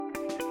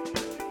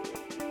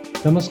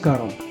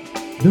Namaskaram.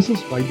 This is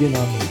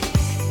Vibhaktis,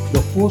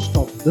 the host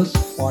of this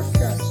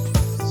podcast,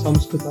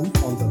 Sanskritam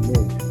on the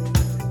Move,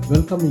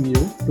 welcoming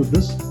you to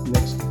this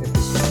next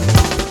episode.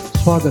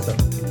 Swagatam.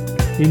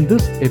 In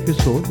this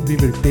episode, we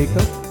will take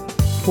up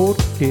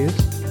fourth case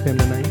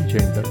feminine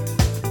gender.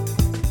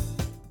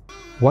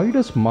 Why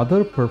does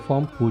mother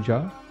perform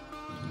puja?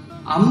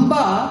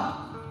 Amba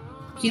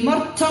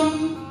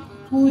kimartham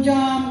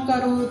pujam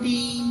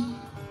karoti.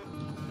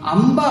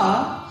 Amba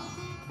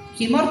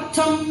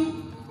kimartham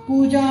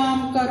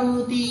pujam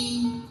karoti.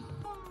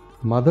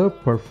 Mother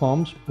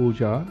performs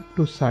puja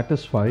to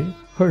satisfy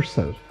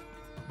herself.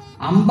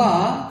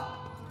 Amba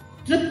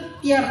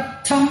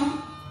trityartham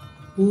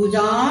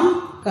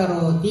pujam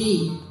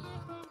karoti.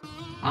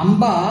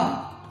 Amba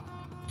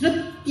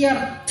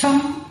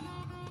trityartham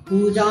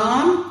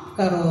pujam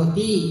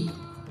karoti.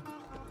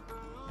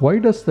 Why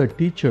does the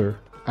teacher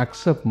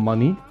accept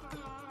money?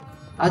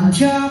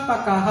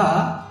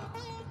 Adhyapakaha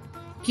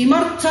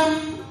kimartham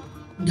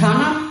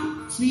dhanam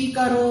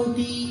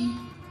svikaroti.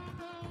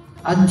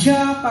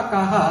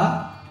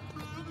 Adhyapakaha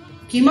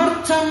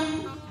kimartham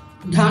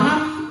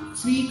dhanam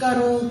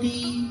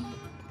svikaroti.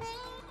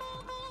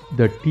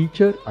 The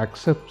teacher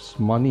accepts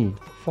money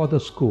for the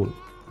school.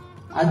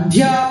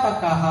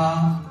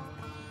 Adhyapakaha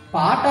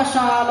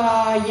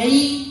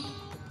patashalayai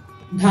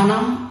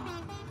dhanam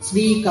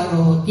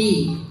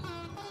svikaroti.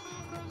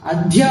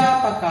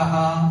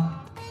 Adhyapakaha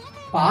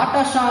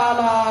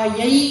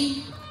patashalayai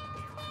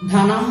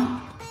dhanam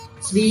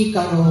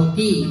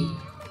svikaroti.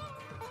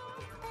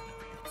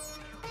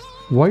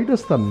 Why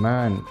does the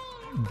man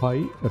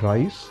buy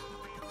rice?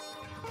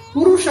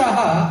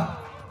 Purushaha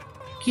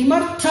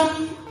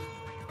kimartham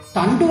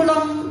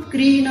tandulam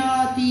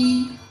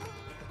krinati.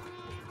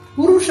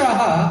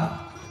 Purushaha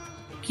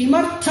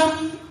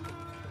kimartham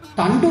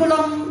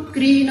tandulam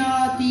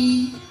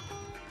krinati.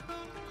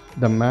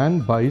 The man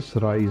buys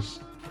rice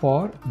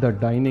for the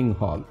dining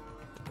hall.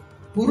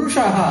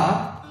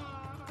 Purushaha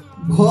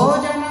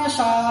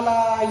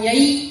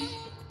bhojanashalayai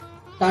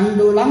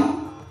tandulam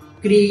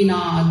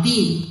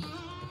krinati.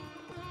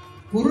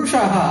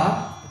 Purushaha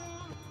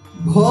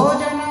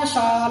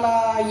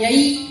bhojanashalayai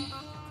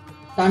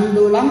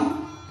tandulam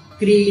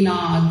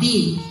krinati.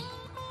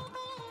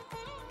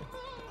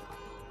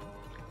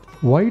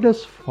 Why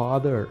does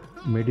father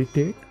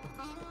meditate?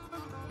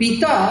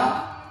 Pita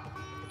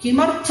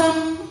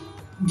kimartham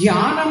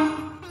dhyanam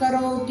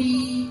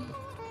karoti.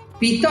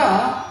 Pita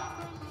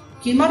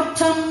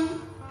kimartham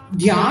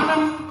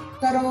dhyanam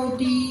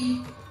karoti.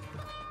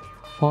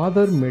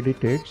 Father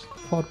meditates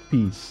for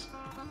peace.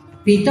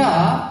 Pita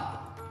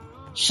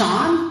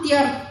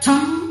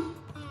shantyartham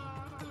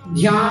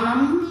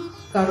dhyanam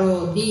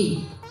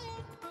karoti.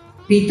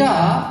 Pita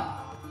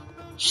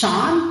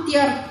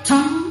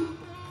shantyartham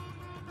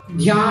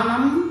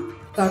dhyanam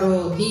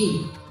karoti.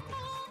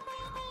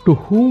 To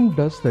whom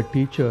does the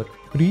teacher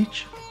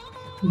preach?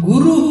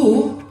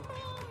 Guruhu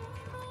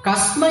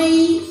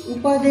kasmai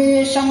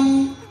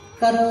upadesham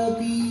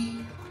karoti.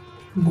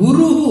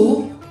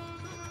 Guruhu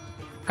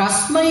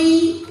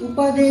kasmai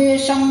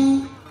upadesham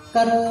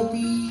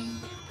karoti.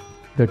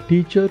 The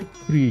teacher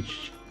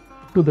preached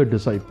to the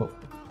disciple.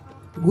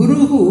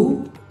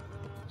 Guruhu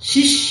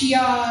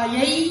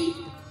shishyayai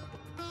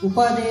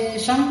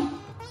upadesham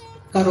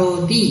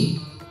karoti.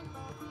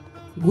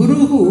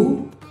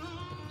 Guruhu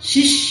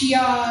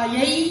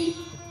shishyayai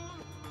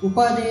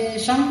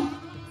upadesham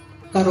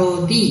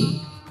karoti.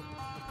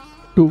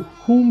 To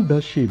whom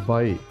does she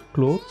buy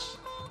clothes?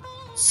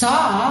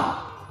 Sa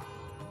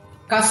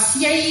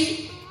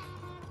kasyai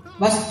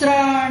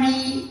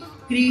vastrani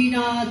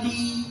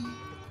krinati.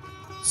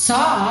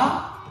 Sa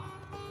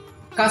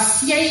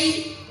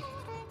kasyai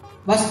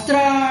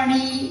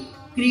vastrani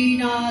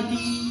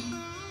krinati.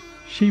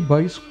 She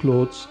buys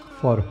clothes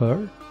for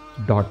her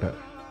daughter.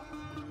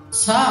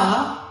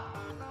 Sa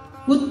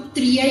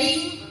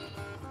putriyai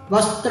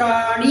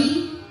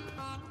vastrani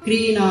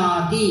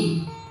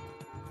krinati.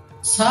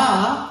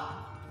 Sa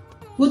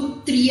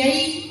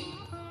putriyai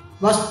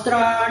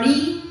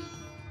vastrani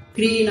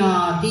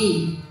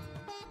krinati.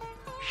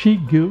 She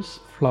gives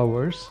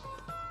flowers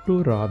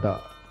to Radha.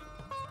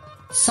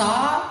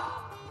 Sa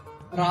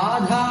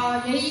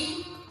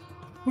radhayai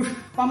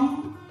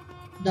pushpam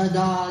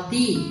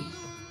dadati.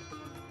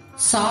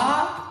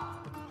 Sa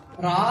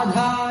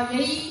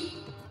radhayai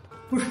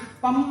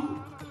pushpam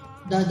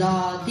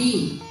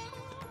dadati.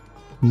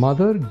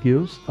 Mother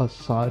gives a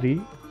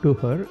sari to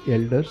her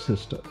elder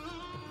sister.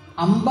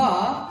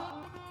 Amba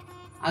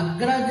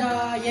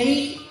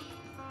agrajayai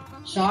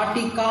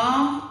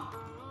shatikam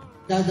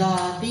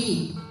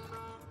dadati.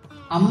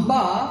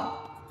 Amba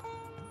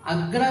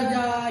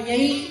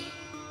agrajayai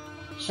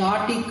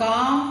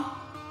shatikam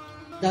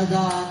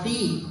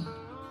dadati.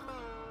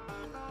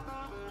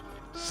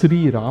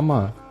 Sri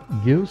Rama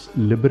gives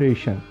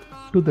liberation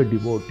to the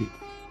devotee.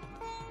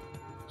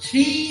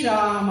 Sri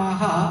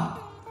Ramaha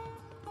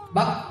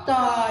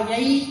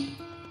bhaktayai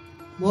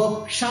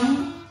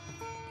moksham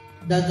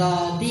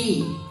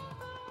dadati.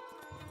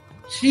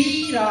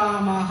 Sri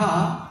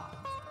Ramaha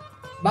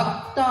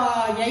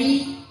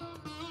bhaktayai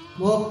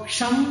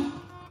मोक्षं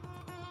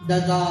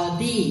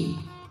ददाति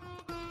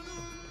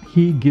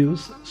He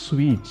gives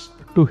sweets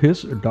to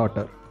his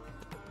daughter.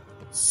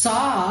 सा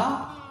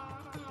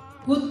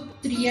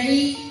पुत्र्यै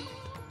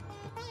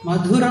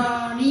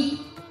मधुराणि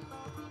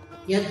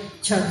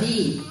यच्छति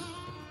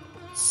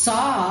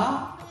सा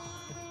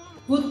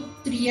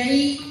पुत्र्यै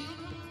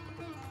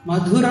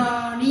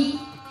मधुराणि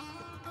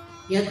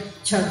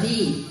यच्छति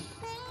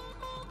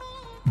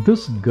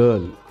This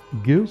girl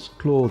gives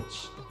clothes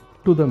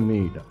to the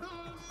maid.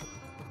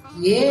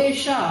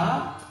 एषा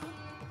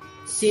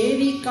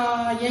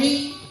सेविकायै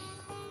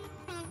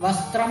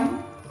वस्त्रं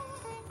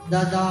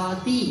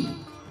ददाति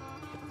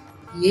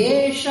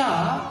एषा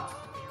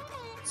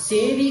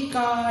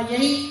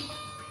सेविकायै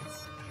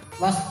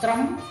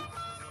वस्त्रं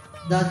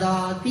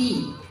ददाति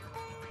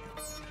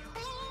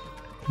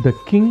The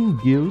king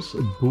gives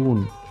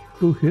boon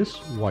to his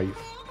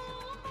wife.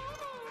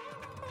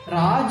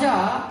 राजा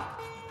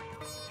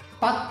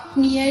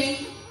पत्न्यै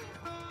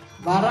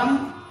वरं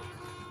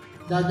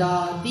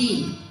ददाति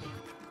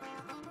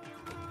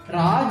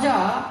राजा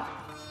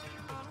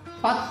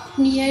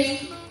पत्न्यै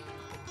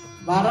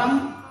वरं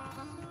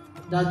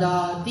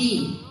ददाति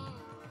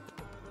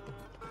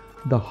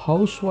The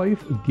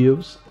housewife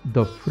gives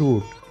the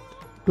fruit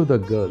to the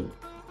girl.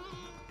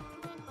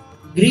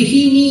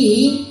 गृहिणी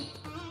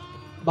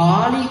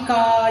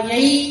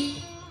बालिकायै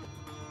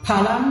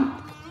फलं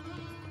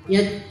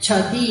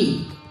यच्छति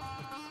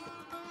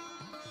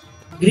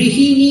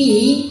गृहिणी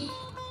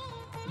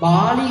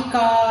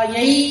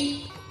बालिकायै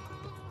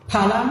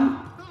फलं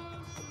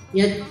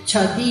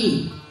यच्छति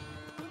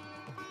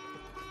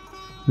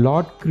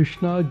Lord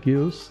Krishna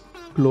gives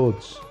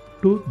clothes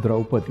to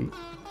Draupadi.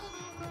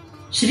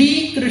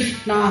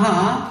 श्रीकृष्णः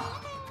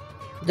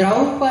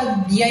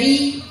द्रौपद्यै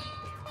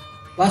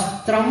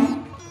वस्त्रं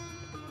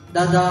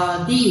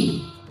ददाति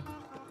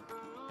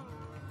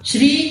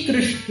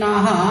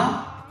श्रीकृष्णः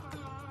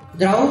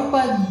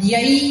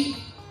द्रौपद्यै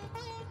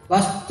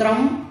वस्त्रं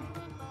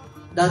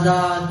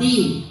ददाति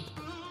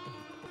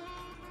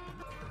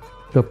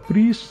The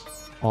priest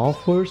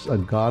offers a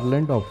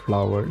garland of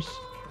flowers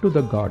to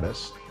the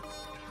goddess.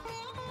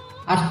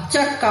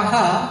 अर्चकः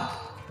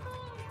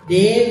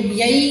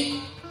देव्यै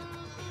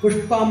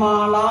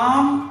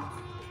पुष्पमालाम्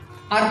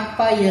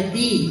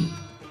अर्पयति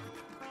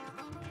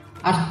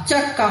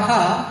अर्चकः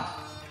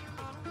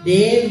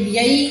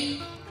देव्यै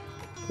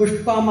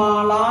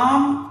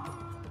पुष्पमालाम्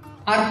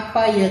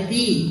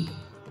अर्पयति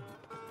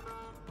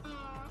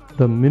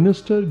The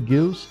minister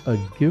gives a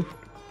gift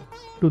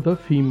to the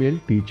female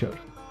teacher.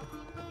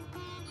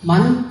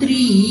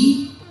 मन्त्री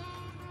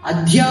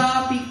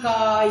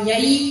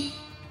अध्यापिकायै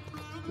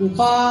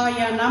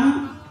उपायनं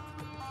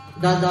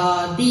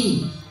ददाति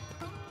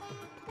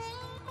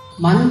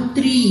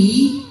मन्त्री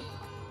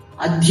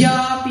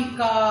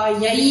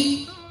अध्यापिकायै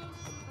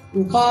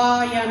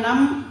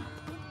उपायनं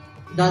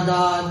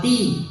ददाति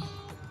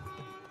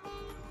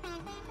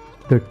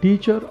The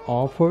teacher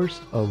offers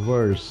a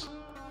verse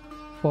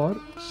for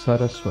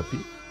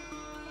Saraswati.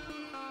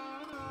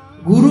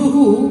 गुरुः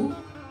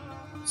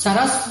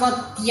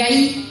सरस्वत्यै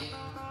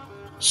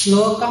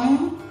श्लोकम्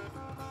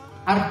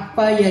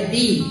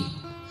अर्पयति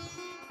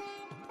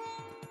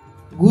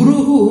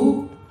गुरुः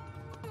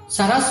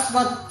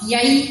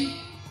सरस्वत्यै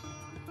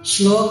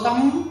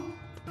श्लोकम्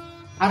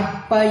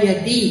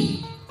अर्पयति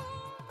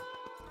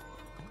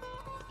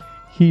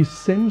He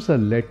sends a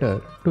letter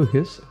to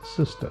his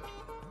sister.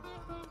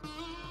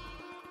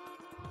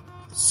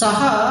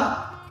 सः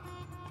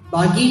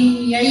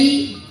भगिन्यै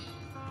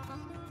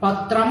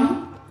पत्रं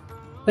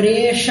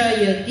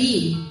प्रेषयति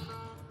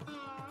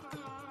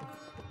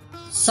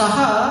सः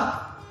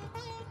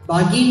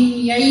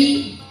भगिन्यै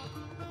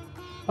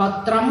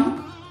पत्रं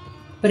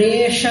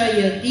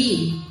प्रेषयति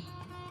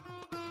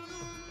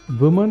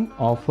Women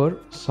offer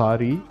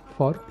sari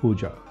for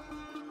puja.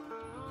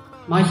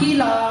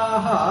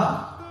 महिलाः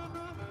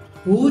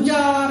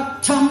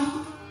पूजार्थं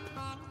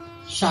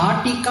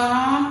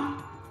शाटिकाम्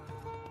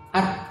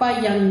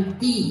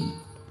अर्पयन्ति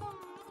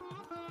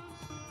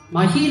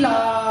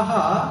महिलाः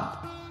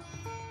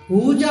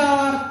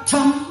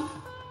पूजार्थं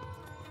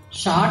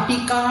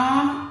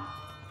शाटिकाम्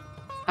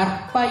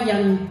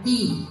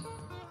अर्पयन्ति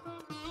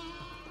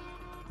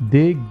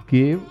They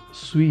gave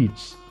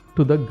sweets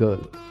to the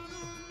girl.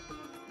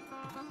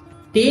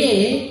 ते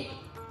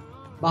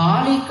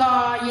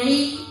बालिकायै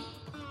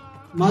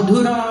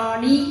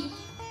मधुराणि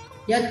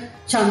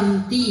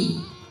यच्छन्ति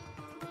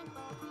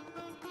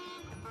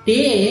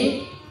ते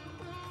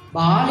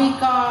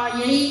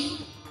बालिकायै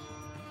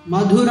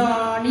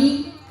मधुराणि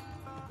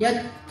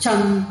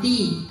यच्छन्ति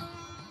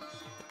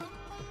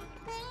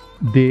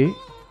They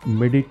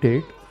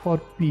meditate for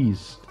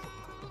peace.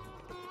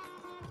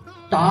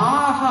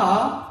 ताः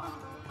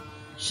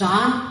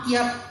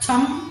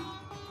शान्त्यर्थं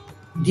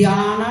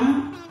ध्यानं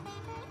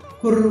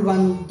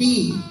कुर्वन्ति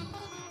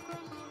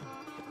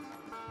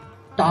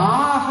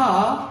ताः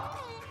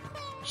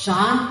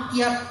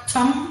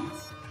शान्त्यर्थं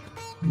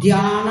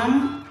ध्यानं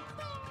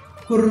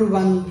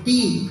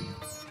कुर्वन्ति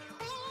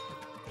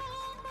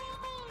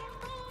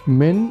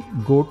Men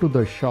go to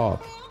the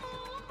shop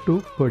to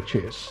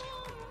purchase.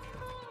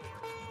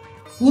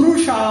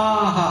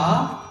 पुरुषाः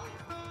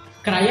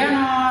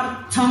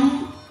क्रयणार्थम्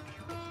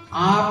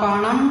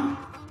आपणं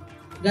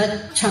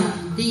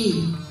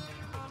गच्छन्ति.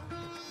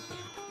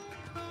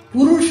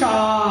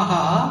 पुरुषाः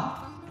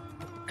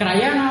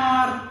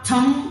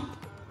क्रयणार्थम्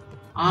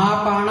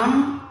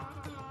आपणं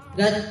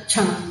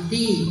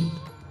गच्छन्ति.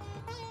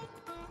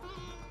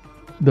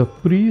 The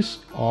priests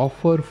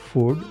offer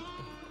food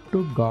to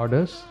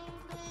goddess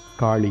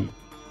Kali.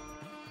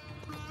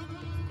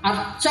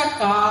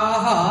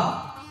 अर्चकाः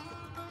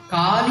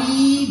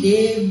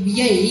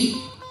कालीदेव्यै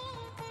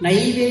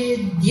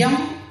Naivedyam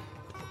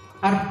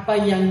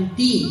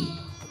अर्पयन्ति.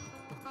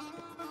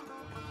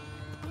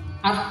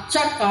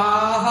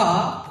 अर्चकाः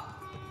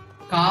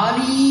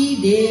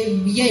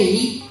कालीदेव्यै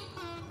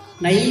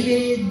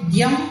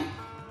नैवेद्यम्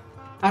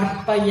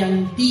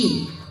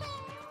अर्पयन्ति.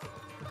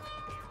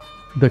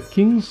 The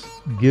kings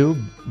give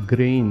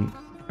grain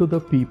to the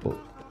people.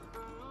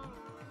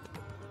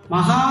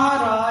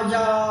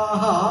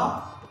 महाराजाः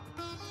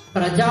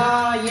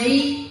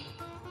प्रजायै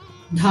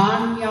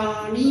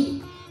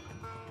धान्यानि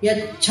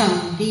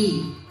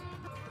यच्छन्ति.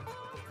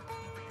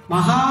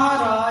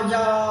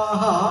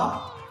 महाराजाः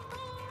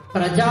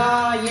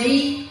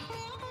प्रजायै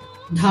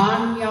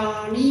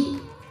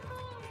धान्यानि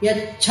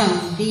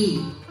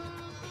यच्छन्ति.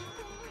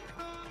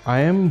 I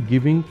am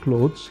giving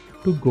clothes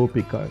to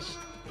gopikas.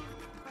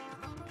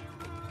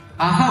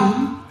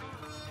 अहं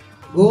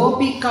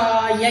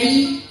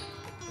गोपिकायै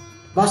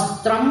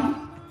वस्त्रं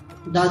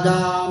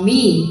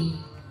ददामि.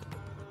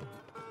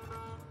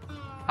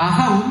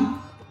 अहं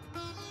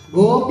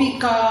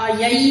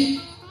गोपिकायै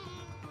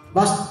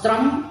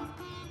वस्त्रं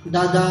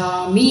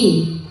ददामि.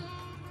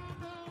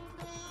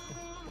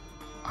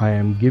 I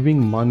am giving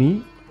money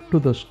to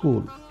the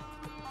school.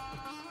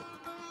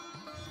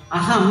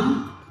 अहं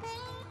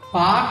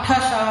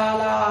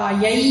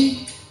पाठशालायै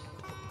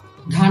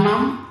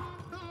धनं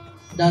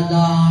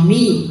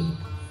ददामि.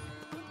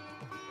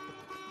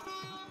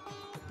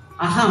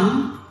 अहं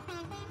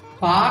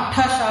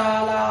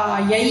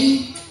पाठशालायै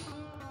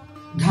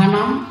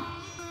धनं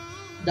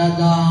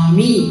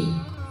ददामि.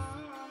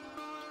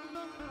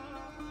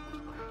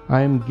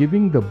 I am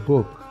giving the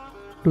book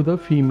to the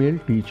female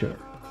teacher.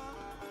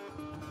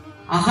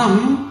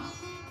 अहम्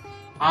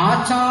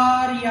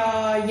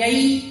आचार्यायै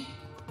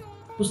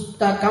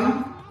पुस्तकं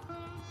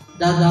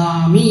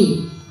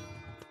ददामि.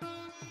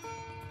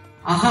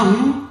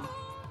 अहम्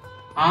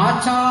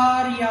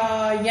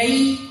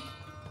आचार्यायै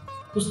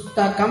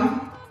पुस्तकं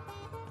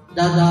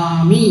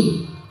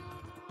ददामि.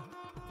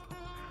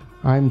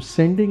 I am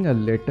sending a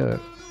letter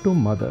to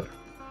mother.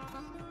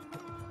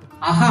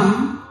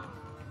 अहम्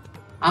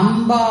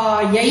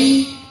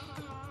अम्बायै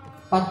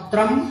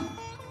पत्रं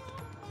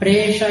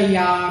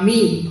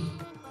प्रेषयामि.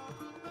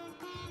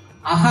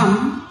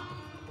 अहम्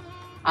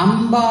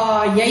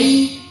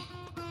अम्बायै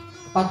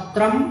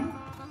पत्रं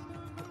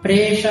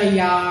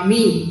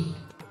प्रेषयामि.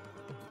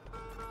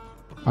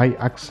 I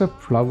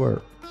accept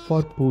flower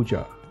for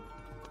puja.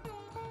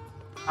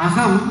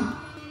 अहं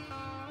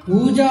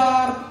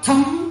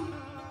पूजार्थं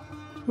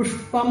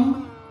पुष्पं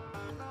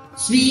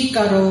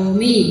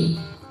स्वीकरोमि.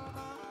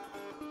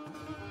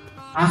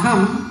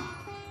 अहं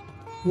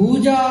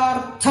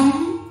पूजार्थं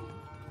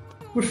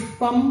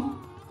पुष्पं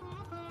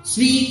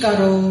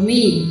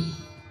स्वीकरोमि.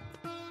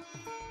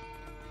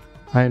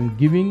 I am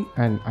giving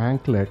an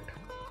anklet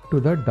to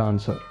the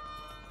dancer.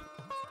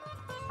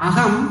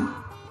 अहं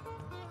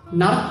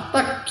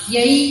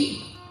नर्तक्यै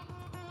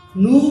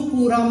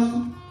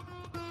नूपुरं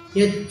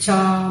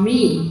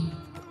यच्छामि.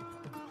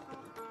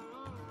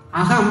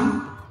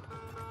 अहं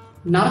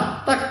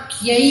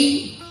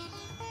नर्तक्यै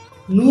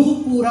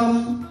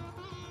नूपुरं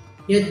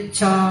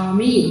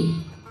यच्छामि.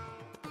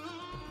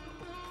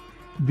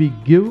 We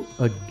give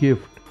a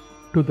gift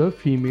to the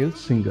female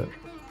singer.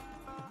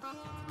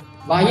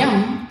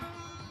 वयं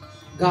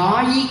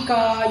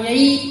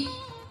गायिकायै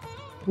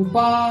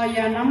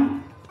उपायनं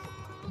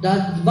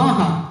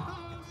दद्मः.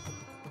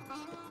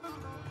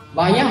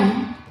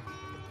 वयं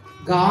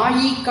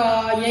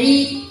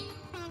गायिकायै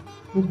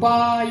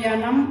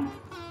उपायनं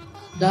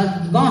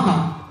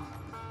दद्मः.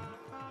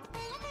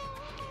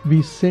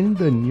 We send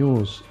the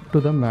news to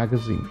the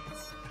magazine.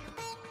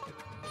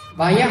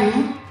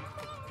 वयं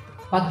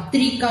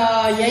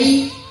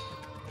पत्रिकायै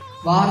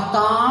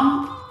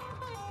वार्तां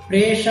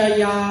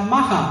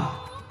प्रेषयामः.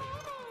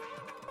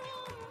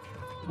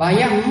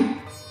 वयं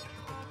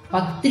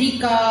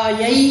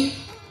पत्रिकायै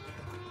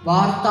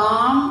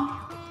वार्तां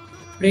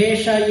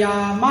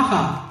प्रेषयामः.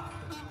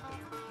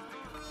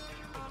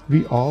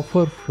 We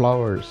offer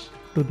flowers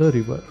to the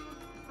river.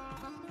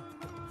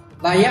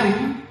 वयं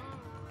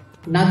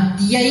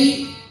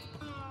नद्यै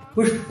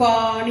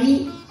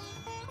पुष्पाणि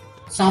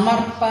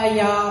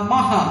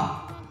समर्पयामः.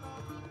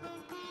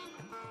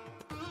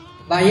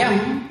 वयं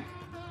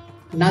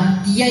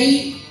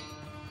नद्यै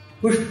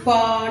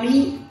पुष्पाणि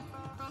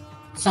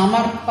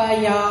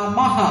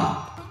समर्पयामः.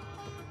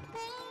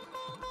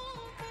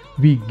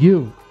 We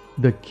give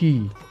the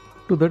key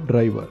to the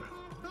driver.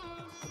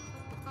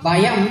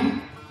 वयं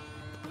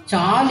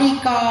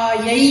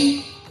चालिकायै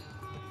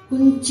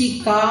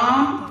कुञ्चिकां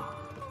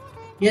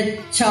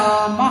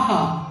यच्छामः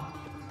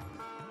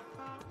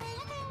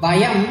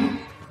वयं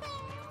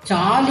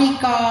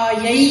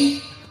चालिकायै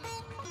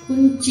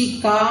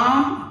कुञ्चिकां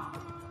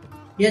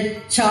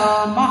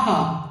यच्छामः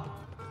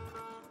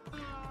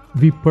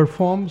We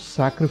perform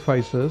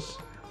sacrifices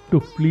to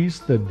please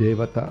the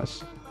devatas.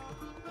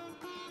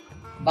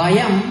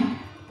 वयं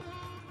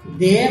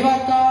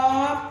देवता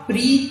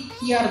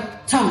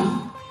प्रीत्यर्थं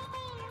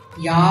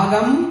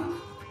यागं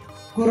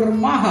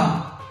कुर्मः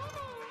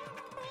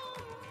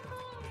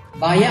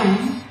वयं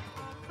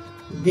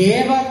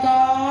देवता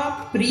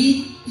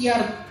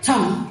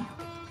प्रीत्यर्थं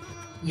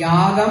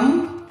यागं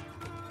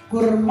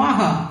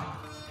कुर्मः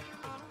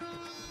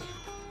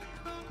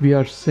We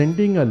are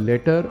sending a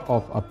letter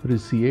of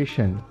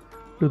appreciation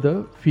to the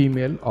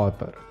female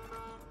author.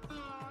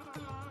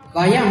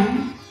 वयं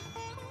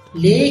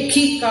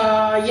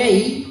लेखिकायै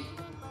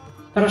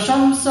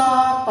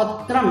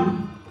प्रशंसापत्रं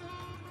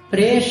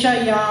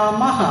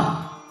प्रेषयामः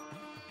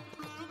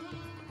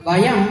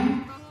वयं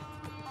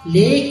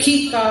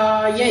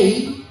लेखिकायै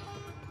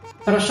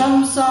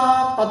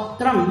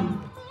प्रशंसापत्रं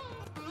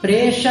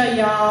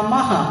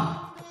प्रेषयामः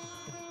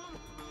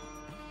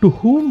To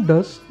whom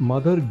does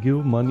mother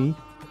give money?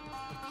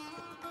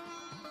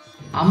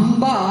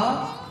 अम्बा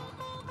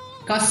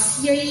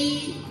कस्यै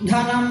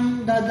धनं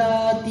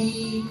ददाति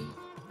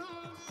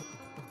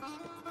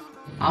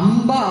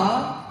अम्बा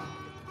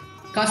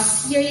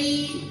कस्यै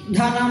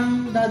धनं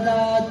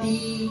ददाति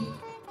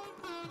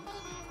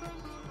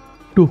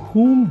To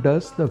whom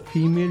does the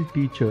female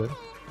teacher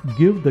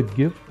give the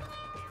gift?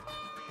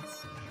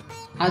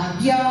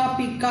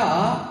 अध्यापिका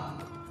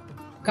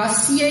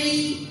कस्यै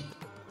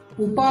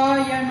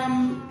उपायनं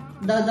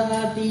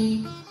ददाति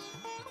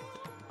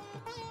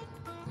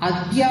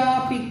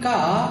अध्यापिका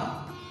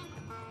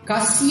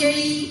कस्यै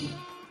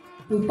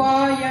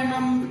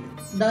उपायनं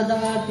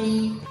ददाति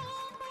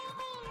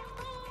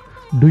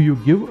Do you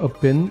give a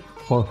pen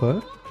for her?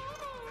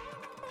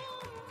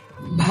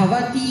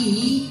 भवती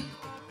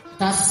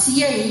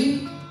तस्यै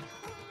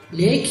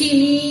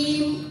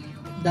लेखनीं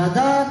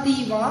ददाति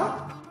वा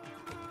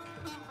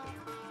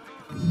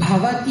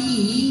भवती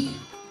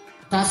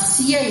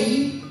तस्यै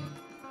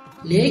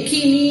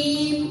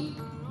लेखनीं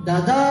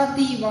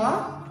ददाति वा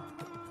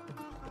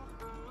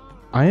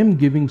I am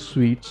giving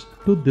sweets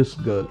to this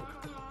girl.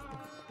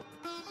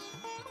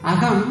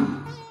 अहम्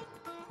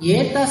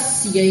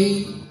एतस्यै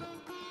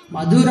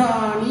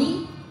मधुराणि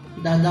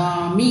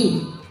ददामि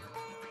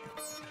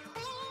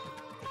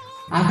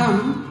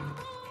अहम्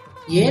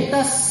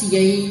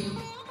एतस्यै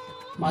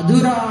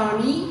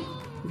मधुराणि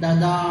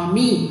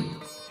ददामि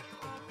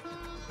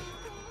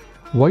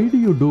Why do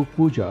you do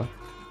puja?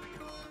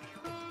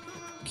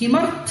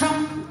 किमर्थं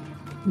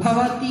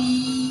भवती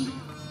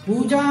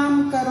पूजां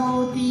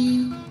करोति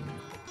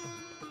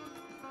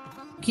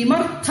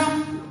किमर्थं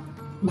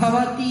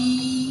भवती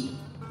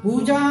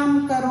पूजां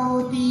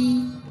करोति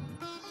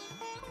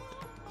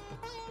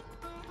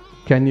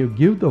Can you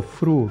give the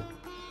fruit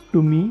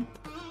to me?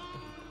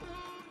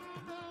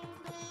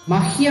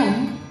 मह्यं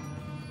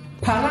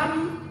फलं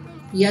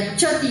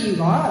यच्छति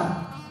वा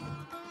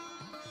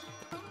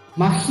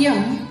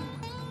मह्यं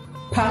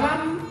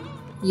फलं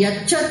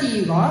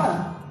यच्छति वा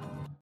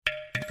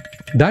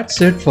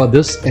That's it for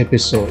this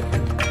episode.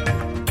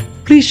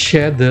 Please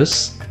share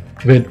this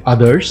with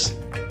others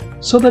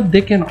so that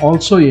they can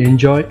also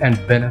enjoy and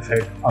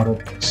benefit out of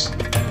this.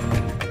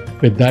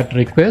 With that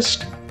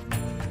request,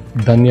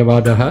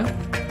 Dhanyavadaha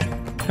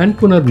and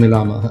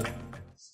Punarmilamaha.